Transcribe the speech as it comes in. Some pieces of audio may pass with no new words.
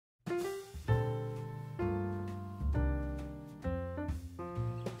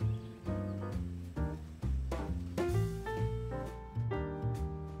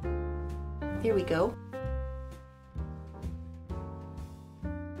Here we go.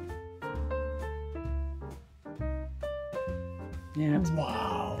 Yeah.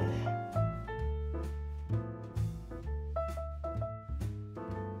 Wow.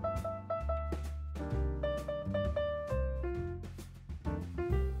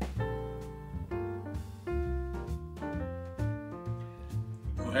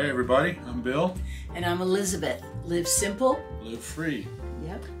 Well, hey everybody, I'm Bill. And I'm Elizabeth. Live simple. Live free.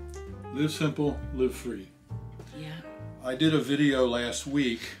 Yep. Live simple, live free. Yeah. I did a video last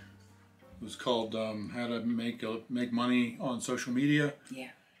week. It was called How to Make Money on Social Media. Yeah.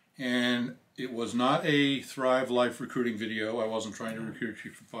 And it was not a Thrive Life recruiting video. I wasn't trying to recruit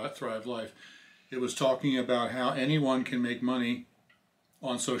you for Thrive Life. It was talking about how anyone can make money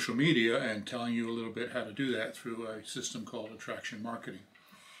on social media and telling you a little bit how to do that through a system called attraction marketing.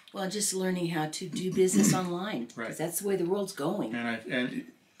 Well, just learning how to do business online, because Right. that's the way the world's going. And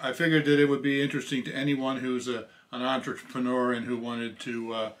I figured that it would be interesting to anyone who's an entrepreneur and who wanted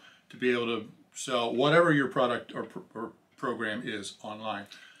to be able to sell whatever your product or program is online.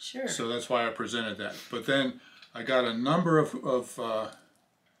 Sure. So that's why I presented that. But then I got a number of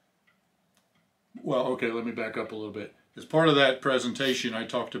well, okay, let me back up a little bit. As part of that presentation, I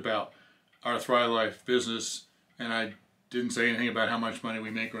talked about our Thrive Life business, and I didn't say anything about how much money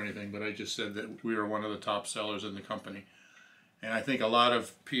we make or anything, but I just said that we are one of the top sellers in the company. And I think a lot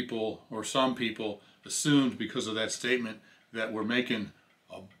of people, or some people, assumed because of that statement that we're making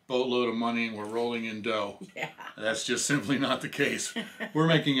a boatload of money and we're rolling in dough. Yeah. That's just simply not the case. We're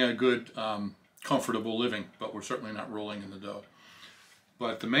making a good, comfortable living, but we're certainly not rolling in the dough.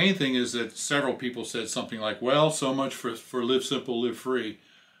 But the main thing is that several people said something like, well, so much for live simple, live free.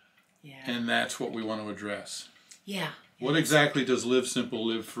 Yeah. And that's what we want to address. Yeah. What exactly does live simple,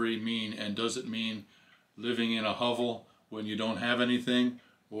 live free mean? And does it mean living in a hovel when you don't have anything?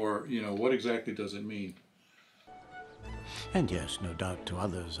 Or, you know, what exactly does it mean? And yes, no doubt to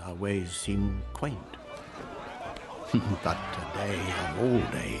others our ways seem quaint. But today of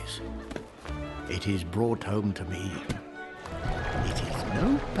all days, it is brought home to me. It is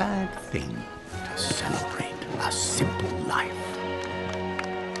no bad thing to celebrate a simple life.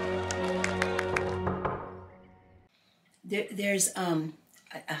 There's a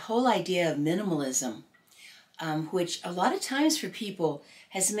whole idea of minimalism, which a lot of times for people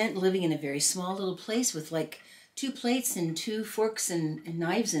has meant living in a very small little place with like 2 plates and 2 forks and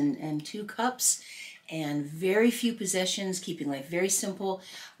knives and 2 cups and very few possessions, keeping life very simple.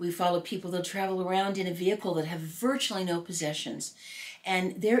 We follow people that travel around in a vehicle that have virtually no possessions.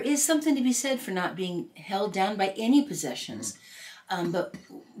 And there is something to be said for not being held down by any possessions. But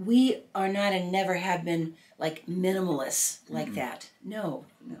we are not and never have been like minimalists like that. No,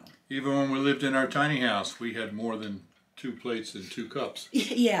 no. Even when we lived in our tiny house, we had more than 2 plates and 2 cups.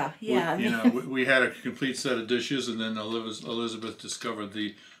 Yeah, yeah. We had a complete set of dishes, and then Elizabeth discovered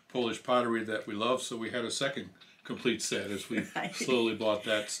the Polish pottery that we love, so we had a second complete set as we slowly bought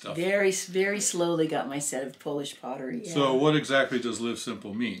that stuff. Very, very slowly got my set of Polish pottery. Yeah. So what exactly does live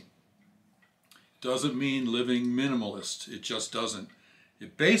simple mean? Doesn't mean living minimalist. It just doesn't.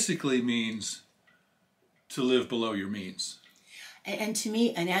 It basically means to live below your means. And to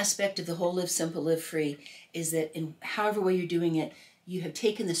me, an aspect of the whole live simple, live free is that in however way you're doing it, you have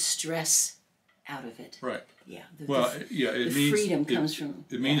taken the stress out of it. Right. Yeah. It means freedom comes from.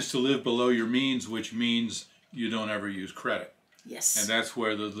 It means to live below your means, which means you don't ever use credit. Yes. And that's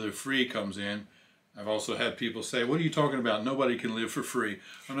where the live free comes in. I've also had people say, what are you talking about? Nobody can live for free.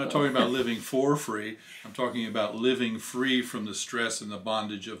 I'm not talking about living for free. I'm talking about living free from the stress and the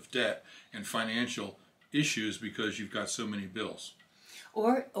bondage of debt and financial issues because you've got so many bills.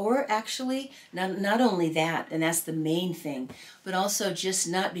 Or actually, not only that, and that's the main thing, but also just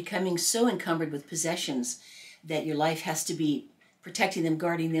not becoming so encumbered with possessions that your life has to be protecting them,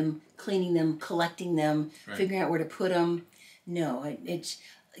 guarding them, cleaning them, collecting them, Right. figuring out where to put them. No, it's,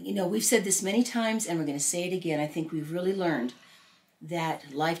 you know, we've said this many times and we're going to say it again. I think we've really learned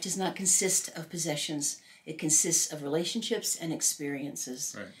that life does not consist of possessions. It consists of relationships and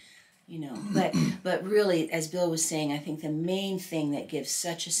experiences. Right. You know, but really, as Bill was saying, I think the main thing that gives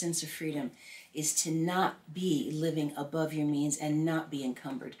such a sense of freedom is to not be living above your means and not be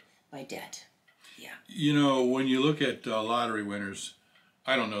encumbered by debt. Yeah. You know, when you look at lottery winners,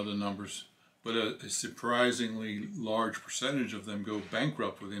 I don't know the numbers, but a surprisingly large percentage of them go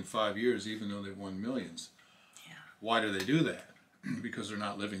bankrupt within 5 years, even though they've won millions. Yeah. Why do they do that? Because they're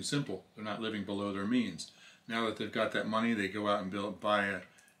not living simple. They're not living below their means. Now that they've got that money, they go out and buy a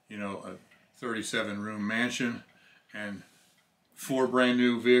 37-room mansion and 4 brand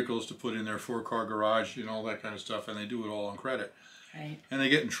new vehicles to put in their 4-car garage and all that kind of stuff, and they do it all on credit. Right. And they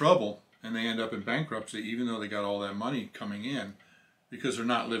get in trouble and they end up in bankruptcy even though they got all that money coming in because they're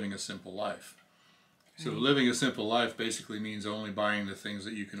not living a simple life. So living a simple life basically means only buying the things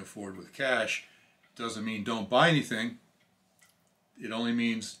that you can afford with cash. Doesn't mean don't buy anything. It only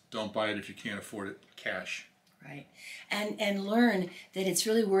means don't buy it if you can't afford it cash. Right. And learn that it's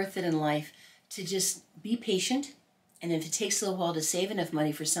really worth it in life to just be patient. And if it takes a little while to save enough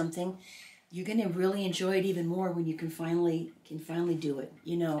money for something, you're going to really enjoy it even more when you can finally do it.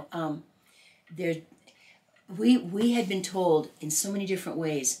 You know, we had been told in so many different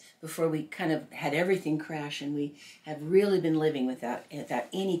ways before we kind of had everything crash, and we have really been living without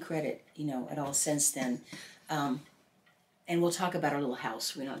any credit, you know, at all since then. And we'll talk about our little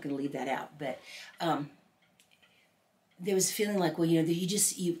house. We're not going to leave that out, but there was a feeling like, well, you know, that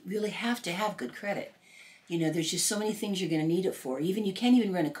you really have to have good credit. You know, there's just so many things you're going to need it for. Even you can't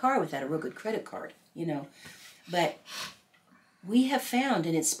even rent a car without a real good credit card, you know. But we have found,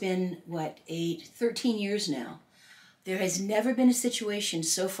 and it's been, 13 years now, there has never been a situation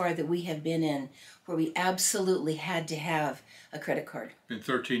so far that we have been in where we absolutely had to have a credit card. Been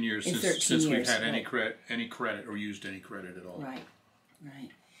 13 years since we've had any credit or used any credit at all. Right, right.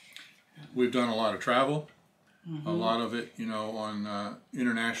 We've done a lot of travel, a lot of it, you know, on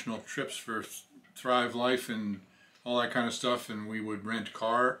international trips for Thrive Life and all that kind of stuff, and we would rent a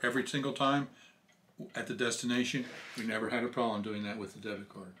car every single time at the destination. We never had a problem doing that with the debit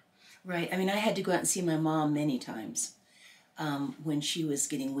card. Right. I mean, I had to go out and see my mom many times when she was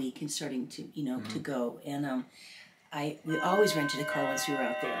getting weak and starting to, you know, to go. And we always rented a car once we were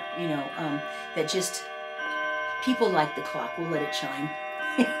out there, you know, that just, people like the clock. We'll let it chime.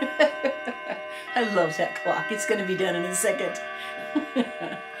 I love that clock. It's going to be done in a second.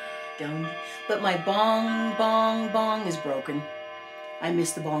 Done. But my bong, bong, bong is broken. I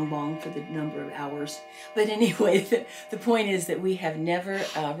miss the bong bong for the number of hours. But anyway, the point is that we have never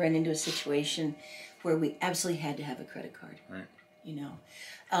run into a situation where we absolutely had to have a credit card. Right. You know,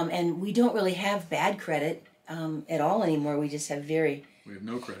 and we don't really have bad credit at all anymore. We just have we have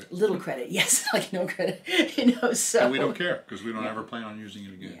no credit. little credit. Yes, like no credit. You know, so. And we don't care because we don't ever plan on using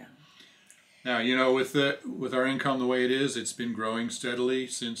it again. Yeah. Now, you know, with our income the way it is, it's been growing steadily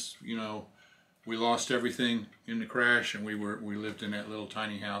since, you know, we lost everything in the crash, and we lived in that little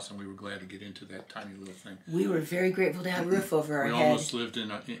tiny house, and we were glad to get into that tiny little thing. We were very grateful to have a roof over our head. We almost lived in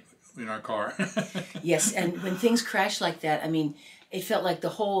our car. Yes, and when things crash like that, I mean, it felt like the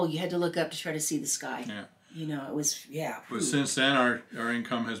whole, you had to look up to try to see the sky. Yeah. You know, it was, yeah. But since then, our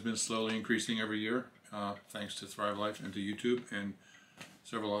income has been slowly increasing every year, thanks to Thrive Life and to YouTube and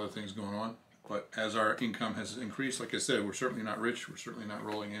several other things going on. But as our income has increased, like I said, we're certainly not rich, we're certainly not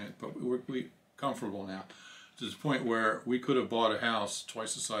rolling in it, but we're comfortable now to the point where we could have bought a house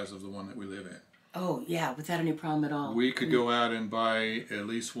twice the size of the one that we live in. Oh, yeah, without any problem at all. We could go out and buy at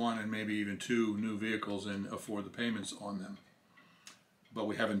least one and maybe even two new vehicles and afford the payments on them. But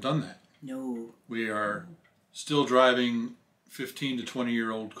we haven't done that. No. We are still driving 15 to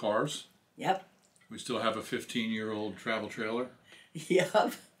 20-year-old cars. Yep. We still have a 15-year-old travel trailer.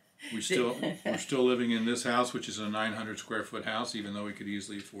 Yep. We're still living in this house, which is a 900 square foot house, even though we could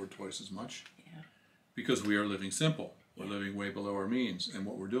easily afford twice as much. Yeah. Because we are living simple. We're living way below our means. And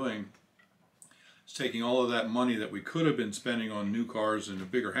what we're doing is taking all of that money that we could have been spending on new cars and a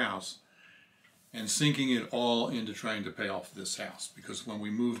bigger house and sinking it all into trying to pay off this house. Because when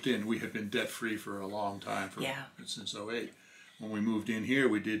we moved in, we had been debt-free for a long time, since '08. When we moved in here,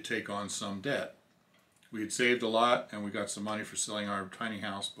 we did take on some debt. We had saved a lot, and we got some money for selling our tiny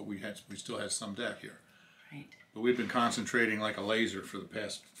house, but we still had some debt here. Right. But we've been concentrating like a laser for the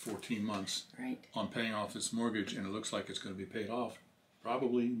past 14 months on paying off this mortgage, and it looks like it's going to be paid off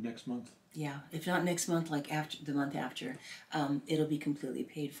probably next month. Yeah, if not next month, like after the month after, it'll be completely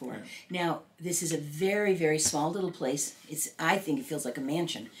paid for. Yeah. Now, this is a very, very small little place. I think it feels like a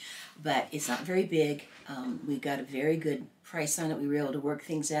mansion, but it's not very big. We got a very good price on it. We were able to work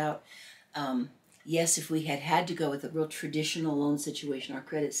things out. Yes, if we had to go with a real traditional loan situation, our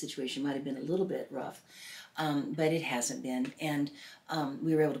credit situation might have been a little bit rough, but it hasn't been. And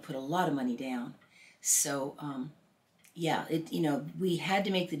we were able to put a lot of money down. So, yeah, we had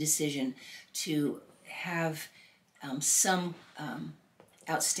to make the decision to have some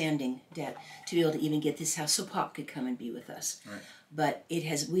outstanding debt to be able to even get this house so Pop could come and be with us. Right. But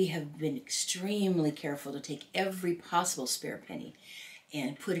we have been extremely careful to take every possible spare penny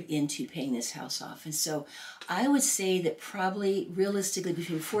and put it into paying this house off. And so I would say that probably realistically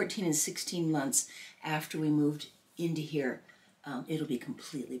between 14 and 16 months after we moved into here, it'll be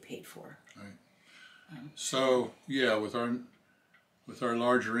completely paid for. Right. So yeah, with our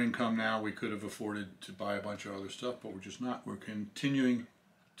larger income now, we could have afforded to buy a bunch of other stuff, but we're just not. We're continuing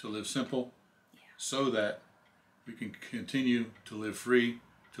to live simple, so that we can continue to live free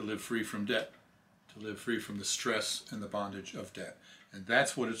from debt, to live free from the stress and the bondage of debt. And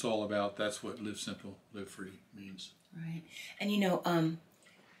that's what it's all about. That's what live simple, live free means. Right. And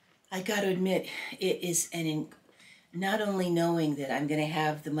I got to admit, it is not only knowing that I'm going to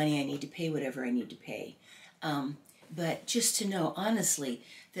have the money I need to pay whatever I need to pay, but just to know, honestly,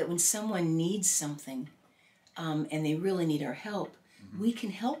 that when someone needs something and they really need our help, we can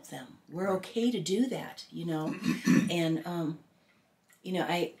help them. We're okay to do that, And,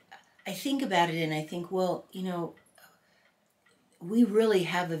 I think about it and I think, well, we really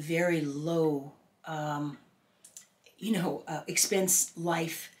have a very low, expense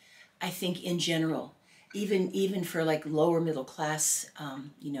life, I think, in general. Even for like lower middle class,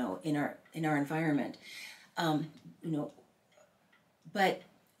 in our environment, but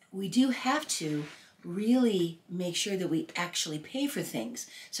we do have to really make sure that we actually pay for things.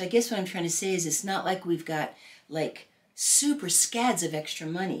 So I guess what I'm trying to say is it's not like we've got like super scads of extra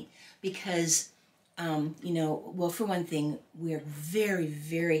money because, well, for one thing, we're very,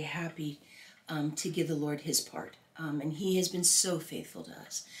 very happy to give the Lord his part. And he has been so faithful to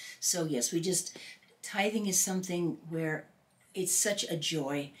us. So yes, tithing is something where it's such a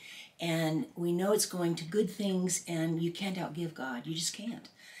joy, and we know it's going to good things, and you can't outgive God. You just can't.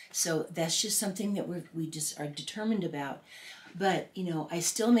 So that's just something that we just are determined about. But, I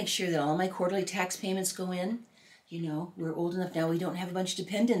still make sure that all my quarterly tax payments go in. We're old enough now, we don't have a bunch of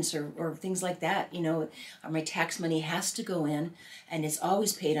dependents or things like that. My tax money has to go in, and it's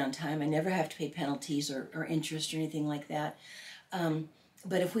always paid on time. I never have to pay penalties or interest or anything like that.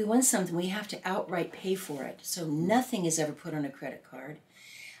 But if we want something, we have to outright pay for it. So nothing is ever put on a credit card.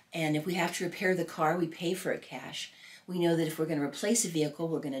 And if we have to repair the car, we pay for it cash. We know that if we're going to replace a vehicle,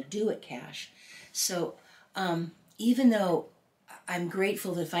 we're going to do it cash. So even though I'm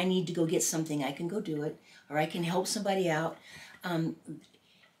grateful that if I need to go get something, I can go do it, or I can help somebody out,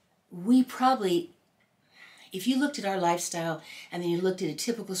 we probably, if you looked at our lifestyle and then you looked at a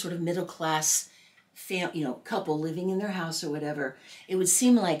typical sort of middle class couple living in their house or whatever, it would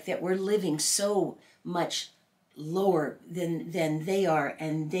seem like that we're living so much lower than they are,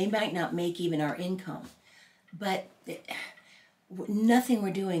 and they might not make even our income. But nothing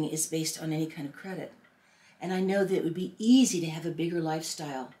we're doing is based on any kind of credit. And I know that it would be easy to have a bigger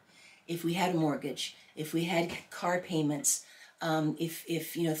lifestyle if we had a mortgage, if we had car payments,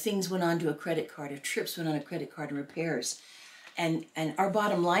 if things went onto a credit card, if trips went on a credit card and repairs. And our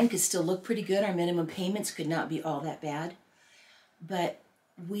bottom line could still look pretty good. Our minimum payments could not be all that bad. But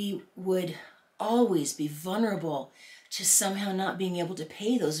we would always be vulnerable to somehow not being able to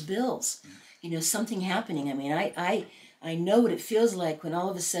pay those bills. Something happening. I mean, I know what it feels like when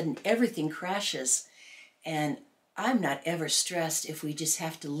all of a sudden everything crashes. And I'm not ever stressed if we just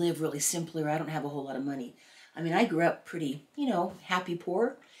have to live really simply or I don't have a whole lot of money. I mean, I grew up pretty, happy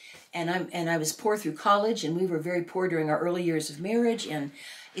poor. And I was poor through college, and we were very poor during our early years of marriage, and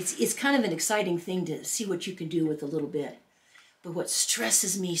it's kind of an exciting thing to see what you can do with a little bit. But what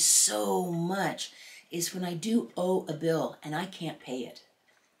stresses me so much is when I do owe a bill and I can't pay it.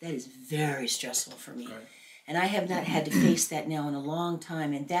 That is very stressful for me. Right. And I have not had to face that now in a long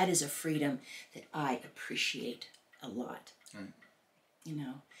time, and that is a freedom that I appreciate a lot. Right.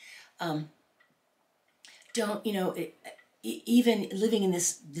 Even living in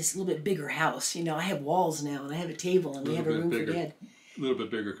this little bit bigger house, I have walls now, and I have a table, and we have a room for bed. A little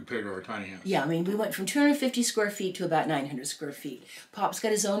bit bigger compared to our tiny house. Yeah, I mean, we went from 250 square feet to about 900 square feet. Pop's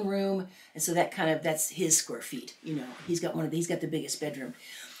got his own room, and so that's his square feet. He's got the biggest bedroom.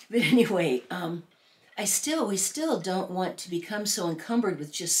 But anyway, we still don't want to become so encumbered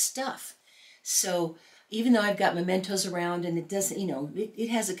with just stuff. So even though I've got mementos around, and it doesn't, it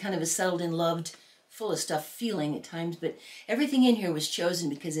has a kind of a settled in, loved, full of stuff feeling at times, but everything in here was chosen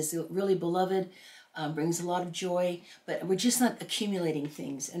because it's really beloved, brings a lot of joy, but we're just not accumulating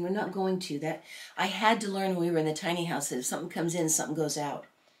things, and we're not going to. That I had to learn when we were in the tiny house that if something comes in, something goes out,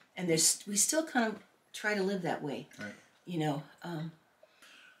 and we still kind of try to live that way. Right.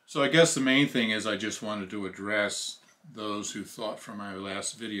 So I guess the main thing is I just wanted to address those who thought from my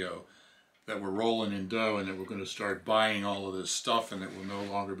last video that we're rolling in dough and that we're going to start buying all of this stuff and that we'll no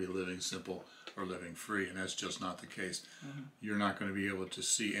longer be living simple or living free, and that's just not the case. Mm-hmm. You're not going to be able to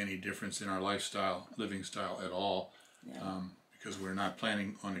see any difference in our lifestyle, living style at all, because we're not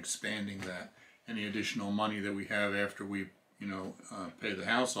planning on expanding that. Any additional money that we have after we, pay the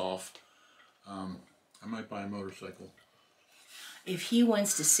house off, I might buy a motorcycle. If he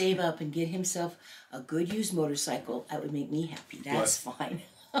wants to save up and get himself a good used motorcycle, that would make me happy. That's fine.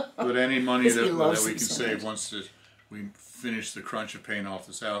 But any money that we can save, once we finish the crunch of paying off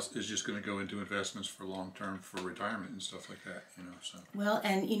this house is just going to go into investments for long term, for retirement and stuff like that. So. Well,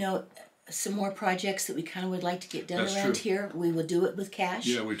 and some more projects that we kind of would like to get done That's around true. here. We will do it with cash.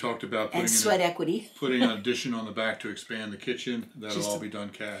 Yeah, we talked about and sweat equity. putting an addition on the back to expand the kitchen. That'll Just all be done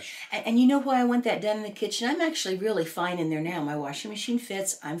cash. And you know why I want that done in the kitchen? I'm actually really fine in there now. My washing machine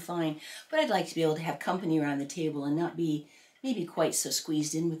fits. I'm fine. But I'd like to be able to have company around the table and not be maybe quite so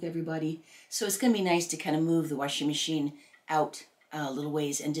squeezed in with everybody. So it's going to be nice to kind of move the washing machine out a little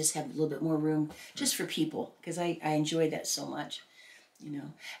ways and just have a little bit more room just for people, because I enjoy that so much.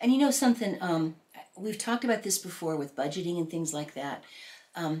 And something, we've talked about this before with budgeting and things like that.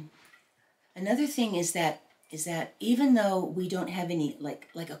 Another thing is that even though we don't have any,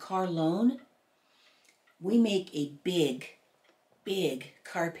 like a car loan, we make a big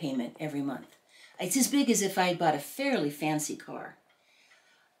car payment every month. It's as big as if I bought a fairly fancy car.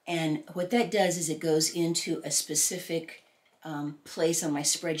 And what that does is it goes into a specific place on my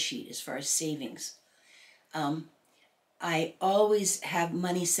spreadsheet as far as savings. I always have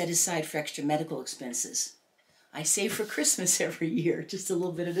money set aside for extra medical expenses. I save for Christmas every year, just a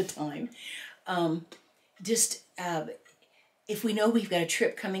little bit at a time. If we know we've got a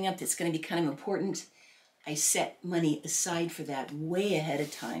trip coming up that's going to be kind of important, I set money aside for that way ahead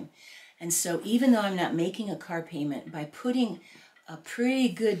of time. And so even though I'm not making a car payment, by putting a pretty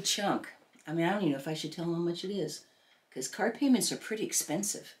good chunk, I don't even know if I should tell them how much it is, because car payments are pretty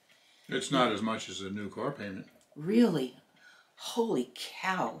expensive. It's not as much as a new car payment. Really? Holy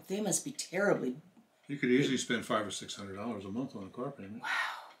cow, they must be terribly... You could easily spend $500 or $600 a month on a car payment. Wow.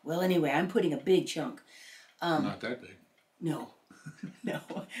 Well, anyway, I'm putting a big chunk. Not that big. No.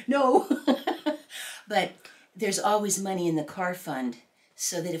 No. But there's always money in the car fund,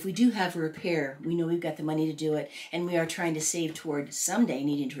 so that if we do have a repair, we know we've got the money to do it, and we are trying to save toward someday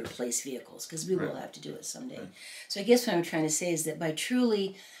needing to replace vehicles, because we will have to do it someday. Right. So I guess what I'm trying to say is that by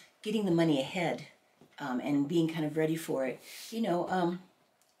truly getting the money ahead, and being kind of ready for it,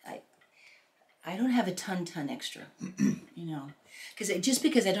 I don't have a ton extra, because just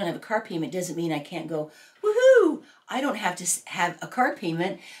because I don't have a car payment doesn't mean I can't go, woohoo, I don't have to have a car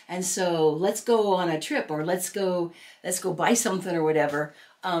payment, and so let's go on a trip, or let's go buy something or whatever,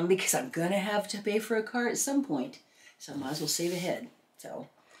 because I'm going to have to pay for a car at some point, so I might as well save ahead. So,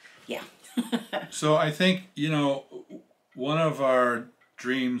 yeah. So I think, one of our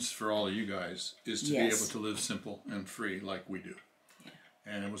dreams for all of you guys is to be able to live simple and free like we do. Yeah.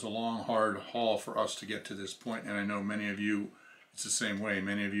 And it was a long, hard haul for us to get to this point, and I know many of you, it's the same way.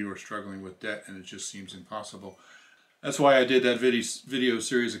 Many of you are struggling with debt, and it just seems impossible. That's why I did that video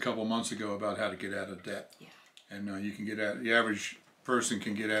series a couple months ago about how to get out of debt. Yeah. And you can get out, the average person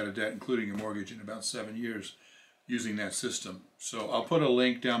can get out of debt, including a mortgage, in about 7 years using that system. So I'll put a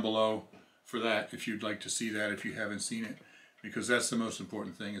link down below for that if you'd like to see that, if you haven't seen it. Because that's the most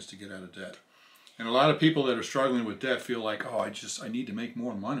important thing, is to get out of debt. And a lot of people that are struggling with debt feel like, oh, I need to make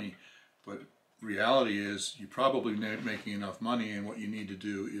more money. But reality is, you're probably not making enough money, and what you need to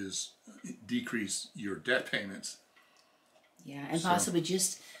do is decrease your debt payments. Yeah, and possibly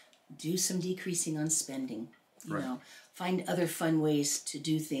just do some decreasing on spending. You find other fun ways to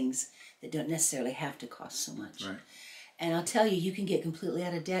do things that don't necessarily have to cost so much. Right. And I'll tell you, you can get completely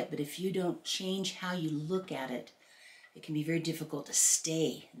out of debt, but if you don't change how you look at it, it can be very difficult to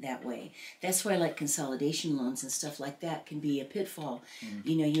stay that way. That's why consolidation loans and stuff like that can be a pitfall. Mm.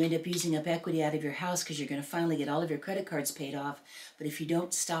 You end up using up equity out of your house because you're going to finally get all of your credit cards paid off. But if you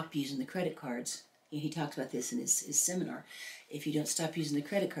don't stop using the credit cards, he talks about this in his seminar, if you don't stop using the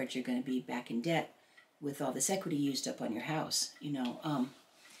credit cards, you're going to be back in debt with all this equity used up on your house. You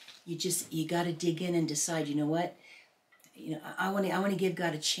got to dig in and decide, you know what? I want to give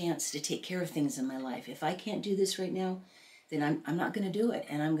God a chance to take care of things in my life. If I can't do this right now, then I'm not going to do it,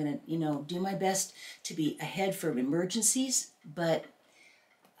 and I'm going to do my best to be ahead for emergencies. But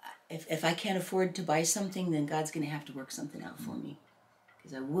if I can't afford to buy something, then God's going to have to work something out for me,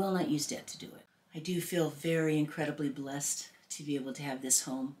 because I will not use debt to do it. I do feel very incredibly blessed to be able to have this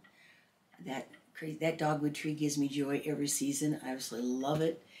home. That dogwood tree gives me joy every season. I absolutely love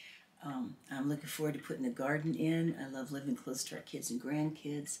it. I'm looking forward to putting the garden in. I love living close to our kids and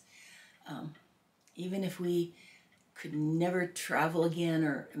grandkids. Even if we could never travel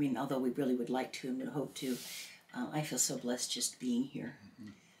again, although we really would like to and would hope to, I feel so blessed just being here.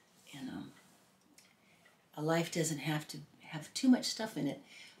 Mm-hmm. And a life doesn't have to have too much stuff in it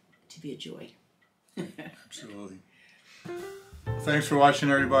to be a joy. Absolutely. Thanks for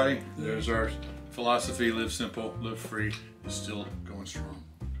watching, everybody. There's our philosophy: live simple, live free. It's still going strong.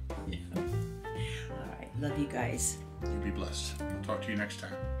 Yeah. All right. Love you guys. You be blessed. We'll talk to you next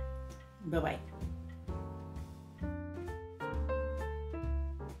time. Bye-bye.